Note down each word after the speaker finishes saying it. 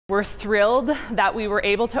We're thrilled that we were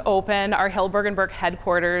able to open our Hillberg and Berk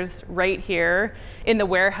headquarters right here in the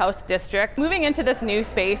warehouse district. Moving into this new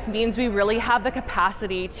space means we really have the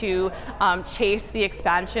capacity to chase the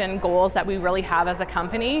expansion goals that we really have as a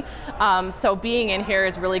company. So being in here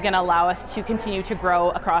is really going to allow us to continue to grow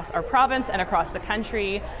across our province and across the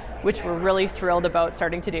country, which we're really thrilled about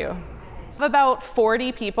starting to do. We have about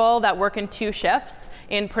 40 people that work in 2 shifts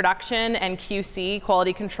in production and QC,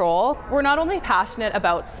 quality control. We're not only passionate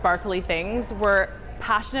about sparkly things, we're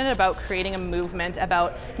passionate about creating a movement,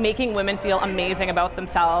 about making women feel amazing about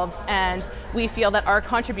themselves, and we feel that our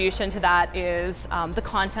contribution to that is the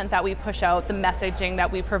content that we push out, the messaging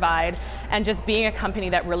that we provide, and just being a company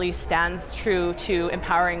that really stands true to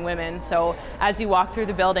empowering women. So as you walk through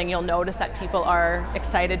the building, you'll notice that people are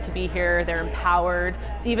excited to be here, they're empowered.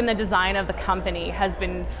 Even the design of the company has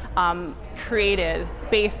been created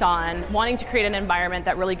based on wanting to create an environment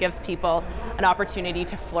that really gives people an opportunity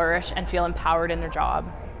to flourish and feel empowered in their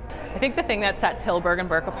job. I think the thing that sets Hillberg and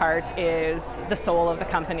Berk apart is the soul of the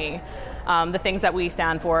company, the things that we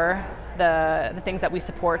stand for, the things that we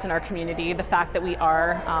support in our community, the fact that we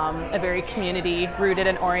are a very community-rooted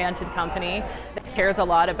and oriented company that cares a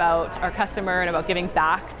lot about our customer and about giving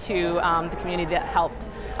back to the community that helped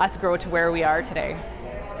us grow to where we are today.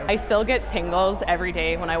 I still get tingles every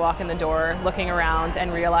day when I walk in the door, looking around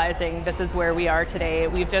and realizing this is where we are today.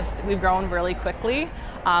 We've grown really quickly.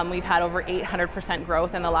 We've had over 800%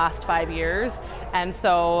 growth in the last 5 years. And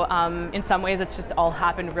so in some ways it's just all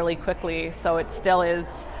happened really quickly. So it still is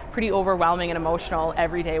pretty overwhelming and emotional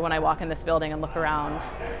every day when I walk in this building and look around.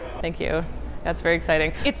 Thank you. That's very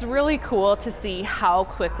exciting. It's really cool to see how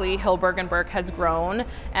quickly Hillberg and Berk has grown,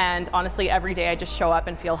 and honestly every day I just show up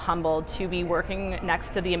and feel humbled to be working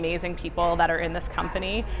next to the amazing people that are in this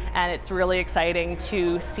company, and it's really exciting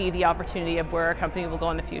to see the opportunity of where our company will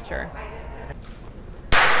go in the future.